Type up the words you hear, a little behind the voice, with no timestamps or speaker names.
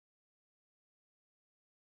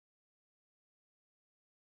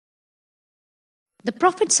The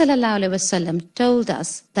Prophet ﷺ told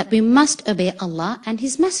us that we must obey Allah and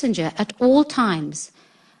His Messenger at all times.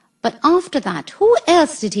 But after that, who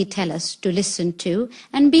else did He tell us to listen to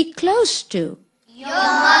and be close to? Your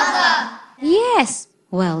mother. Yes,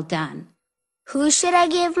 well done. Who should I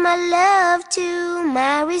give my love to,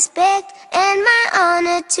 my respect and my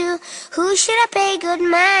honor to? Who should I pay good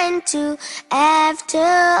mind to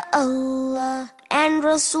after Allah and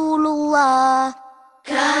Rasulullah?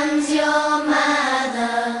 Comes your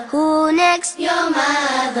mother. Who next? Your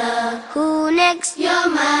mother. Who next? Your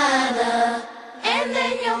mother. And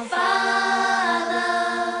then your father.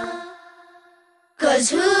 'Cause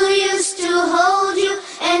who used to hold you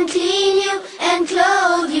and clean you and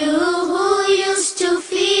clothe you? Who used to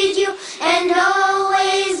feed you and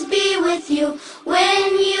always be with you?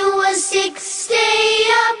 When you were sick, stay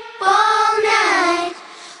up all night,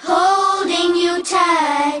 holding you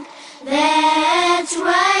tight. That's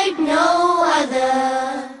right, no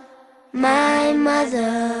other. My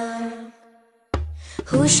mother.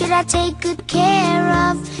 Who should I take good care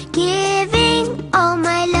of, giving all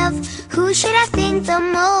my love? Who should I think the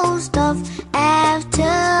most of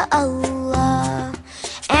after Allah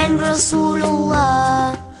and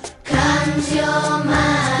Rasulullah? Comes your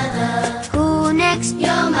mother. Who next?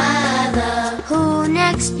 Your mother. Who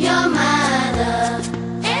next? Your mother.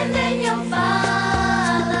 And then your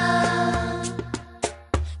father.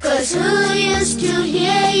 'Cause who used to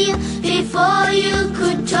hear you before you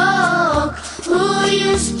could talk? Who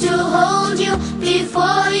used to hold you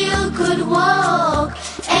before you could walk?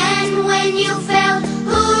 And when you fell,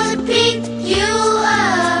 who'd pick you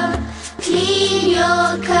up, clean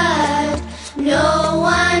your cut? No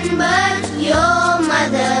one but your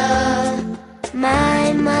mother,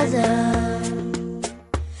 my mother.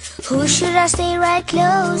 Who should I stay right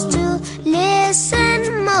close to,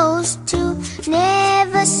 listen most to,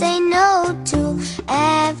 never say no to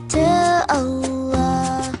after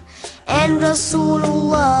Allah and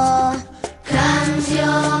Rasulullah? Comes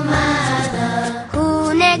your mother.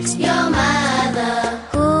 Who next? Your mother.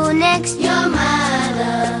 Who next? Your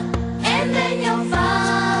mother. And then your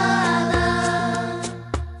father.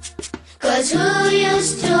 'Cause who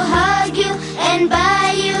used to hug you and buy